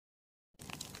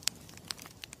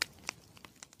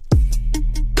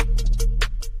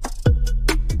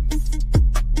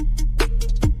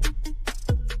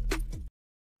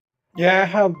Yeah, I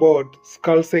have bought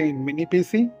Skullsaints Mini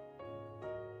PC.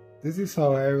 This is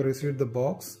how I have received the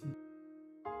box.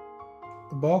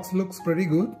 The box looks pretty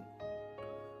good,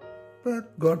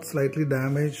 but got slightly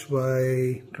damaged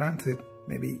by transit,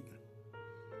 maybe.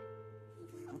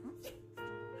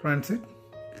 Transit.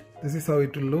 This is how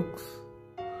it looks.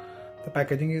 The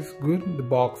packaging is good, the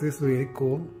box is really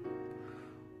cool.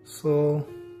 So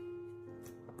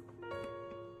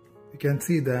you can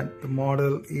see that the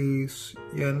model is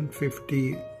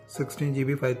N150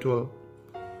 16GB 512.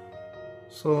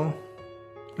 So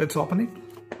let's open it.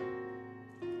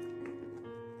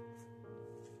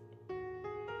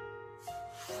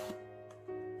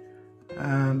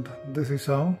 And this is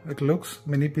how it looks.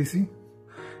 Mini PC.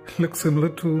 It looks similar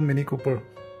to Mini Cooper.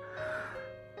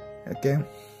 Okay,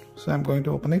 so I'm going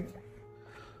to open it.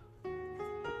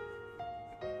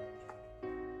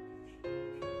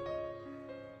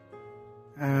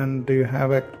 And you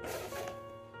have a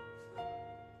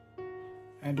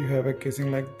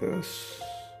casing like this.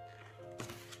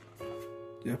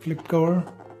 Yeah, flip cover,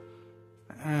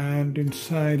 and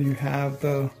inside you have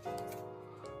the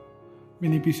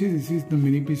Mini PC. This is the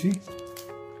Mini PC.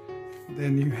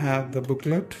 Then you have the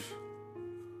booklet,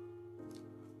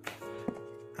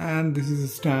 and this is a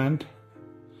stand.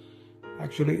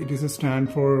 Actually, it is a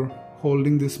stand for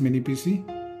holding this Mini PC.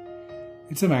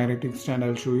 It's a magnetic stand.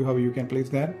 I'll show you how you can place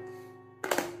that.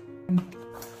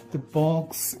 The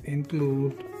box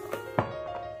includes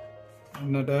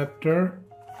an adapter,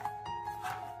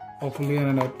 hopefully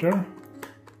an adapter.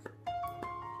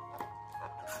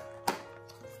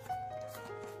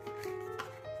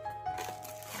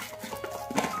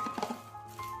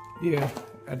 Yeah,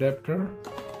 adapter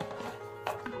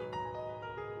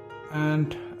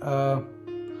and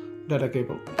data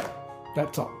cable.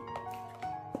 That's all.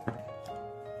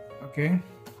 Okay,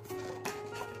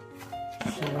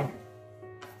 so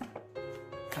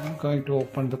I'm going to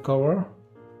open the cover.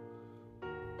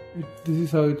 This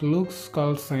is how it looks.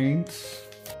 Skullsaints.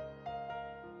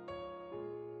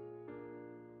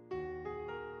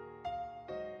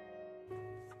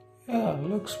 Yeah,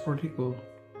 looks pretty cool.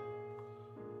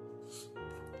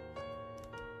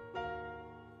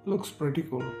 Looks pretty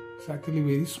cool. It's actually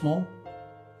very small.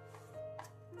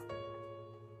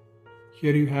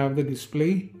 Here you have the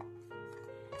display.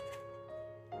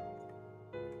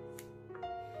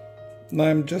 Now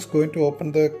I'm just going to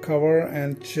open the cover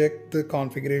and check the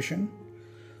configuration.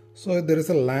 So there is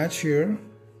a latch here.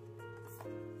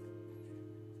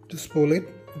 Just pull it.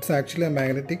 It's actually a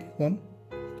magnetic one.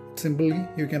 Simply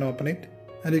you can open it,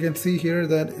 and you can see here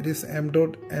that it is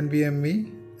M.NVMe,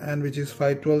 and which is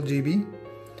 512 GB,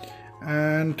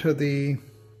 and the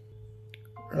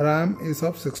RAM is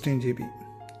of 16 GB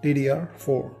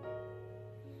DDR4.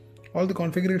 All the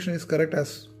configuration is correct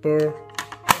as per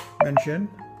mentioned,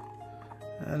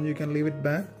 and you can leave it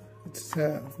back. It's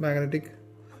a magnetic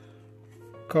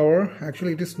cover.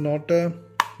 Actually, it is not a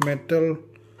metal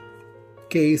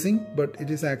casing, but it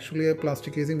is actually a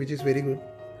plastic casing, which is very good,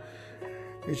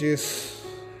 which is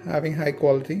having high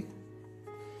quality.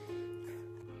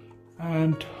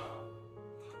 And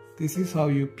this is how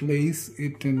you place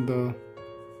it in the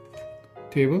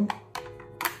table.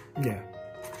 Yeah,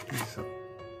 this is how.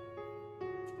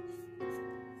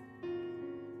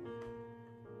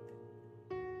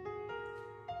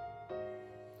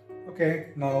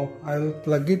 Okay, now I'll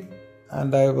plug it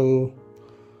and I will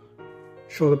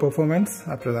show the performance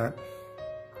after that.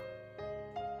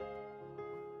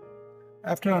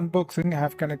 After unboxing, I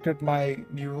have connected my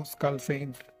new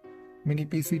Skullsaints Mini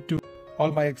PC to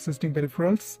all my existing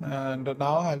peripherals, and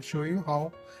now I'll show you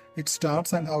how it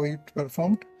starts and how it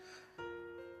performed.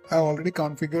 I already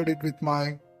configured it with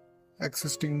my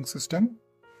existing system.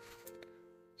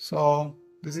 So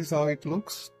this is how it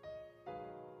looks.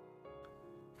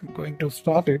 I'm going to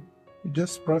start it. You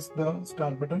just press the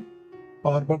start button,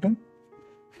 power button.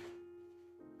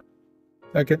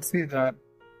 I can see that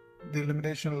the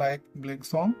illumination light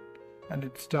blinks on and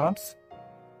it starts.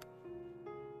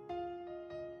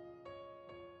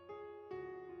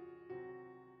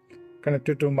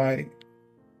 Connected to my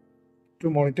two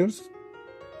monitors.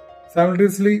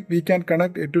 Simultaneously, we can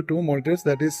connect it to two monitors,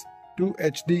 that is two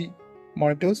HD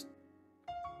monitors,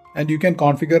 and you can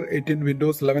configure it in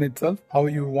Windows 11 itself how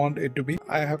you want it to be.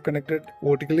 I have connected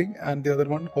vertically and the other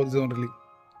one horizontally.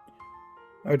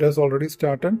 It has already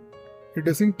started. It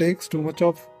doesn't take too much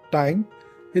of time.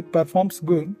 It performs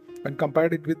good when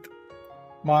compared it with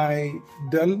my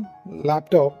Dell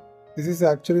laptop. This is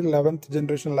actually 11th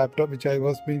generation laptop which I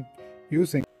was been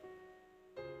using.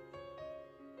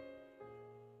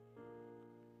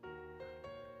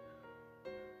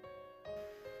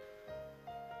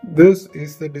 This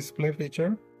is the display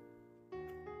feature.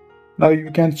 Now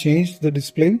you can change the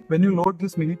display. When you load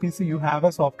this mini PC, you have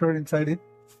a software inside it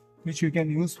which you can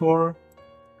use for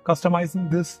customizing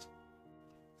this.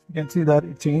 You can see that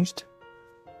it changed.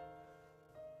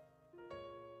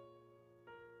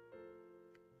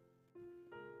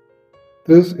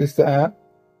 This is the app.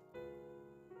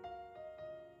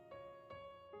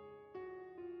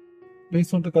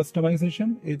 Based on the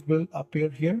customization, it will appear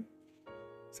here.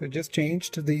 So just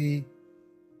changed the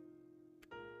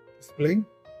display.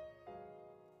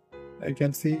 You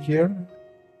can see here.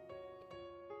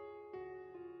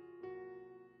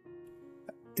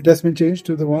 It has been changed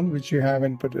to the one which you have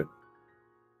inputted.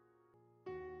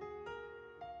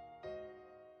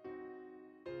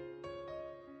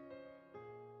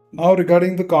 Now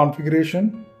regarding the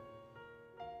configuration,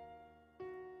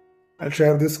 I'll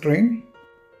share this screen.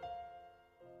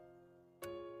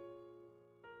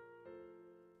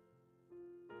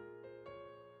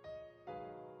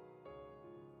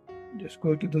 Just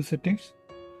go to the settings.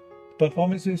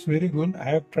 Performance is very good. I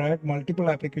have tried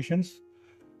multiple applications.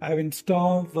 I have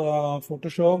installed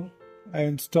Photoshop. I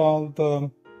installed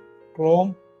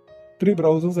Chrome, 3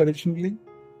 browsers additionally,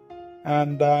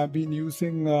 and I've been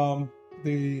using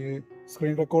the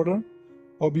screen recorder,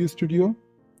 OBS Studio,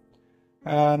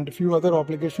 and a few other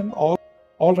applications, all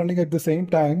running at the same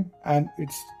time, and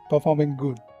it's performing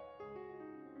good.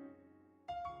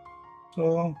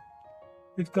 So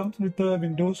it comes with the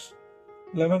Windows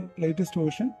 11 latest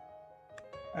version,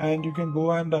 and you can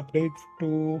go and update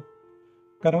to,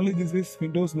 currently this is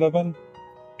Windows 11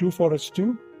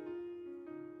 24H2,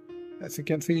 as you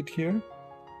can see it here.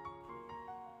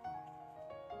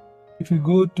 If you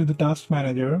go to the task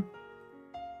manager,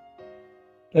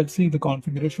 let's see the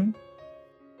configuration.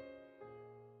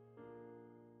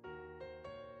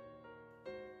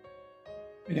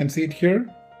 You can see it here.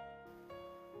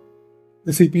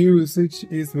 The CPU usage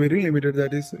is very limited,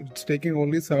 that is, it's taking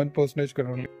only 7%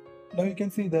 currently. Now you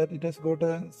can see that it has got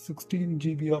a 16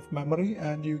 GB of memory,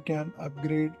 and you can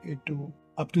upgrade it to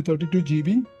up to 32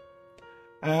 GB.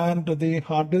 And the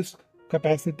hard disk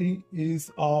capacity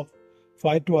is of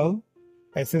 512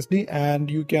 SSD, and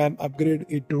you can upgrade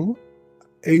it to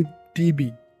 8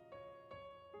 TB.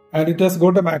 And it has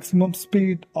got a maximum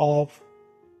speed of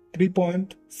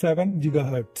 3.7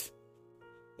 GHz.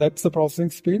 That's the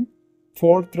processing speed,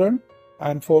 4 thread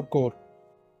and 4 core.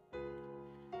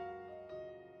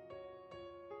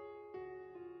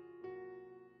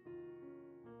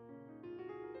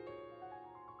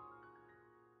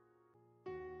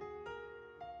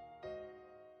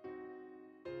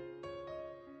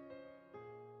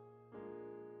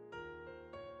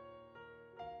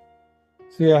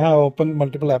 See, I have opened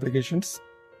multiple applications,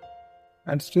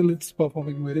 and still it's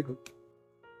performing very good.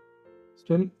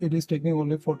 Still, it is taking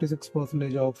only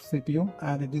 46% of CPU,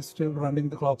 and it is still running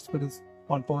the clock speed is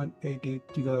 1.88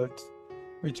 GHz,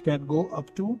 which can go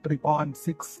up to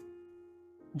 3.6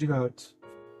 GHz.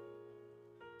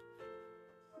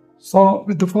 So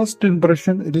with the first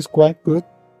impression, it is quite good.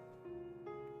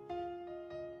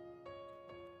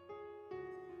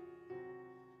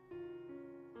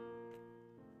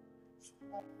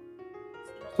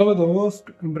 So with the first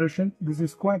impression, this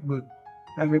is quite good.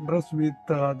 I'm impressed with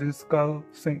this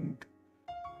Skullsaint.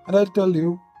 And I'll tell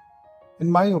you, in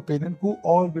my opinion, who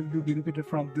all will be benefited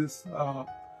from this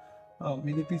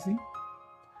mini PC.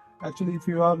 Actually, if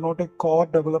you are not a core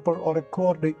developer or a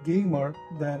core gamer,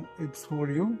 then it's for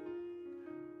you.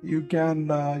 You can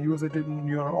use it in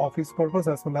your office purpose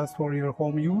as well as for your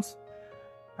home use.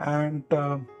 And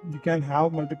you can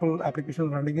have multiple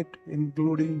applications running it,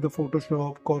 including the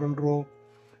Photoshop, CorelDRAW,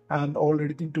 and all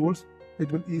editing tools.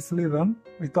 It will easily run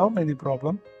without any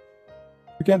problem.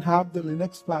 You can have the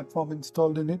Linux platform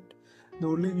installed in it. The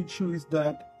only issue is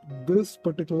that this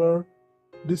particular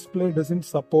display doesn't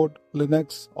support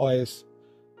Linux OS.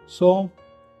 So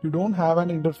you don't have an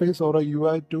interface or a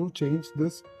UI to change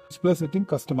this display setting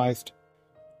customized.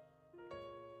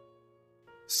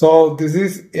 So this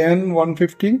is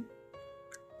N150,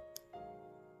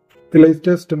 the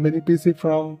latest mini PC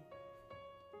from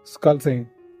Skullsaints.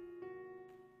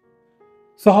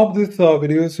 So I hope this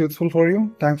video is useful for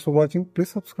you. Thanks for watching. Please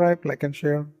subscribe, like and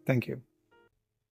share. Thank you.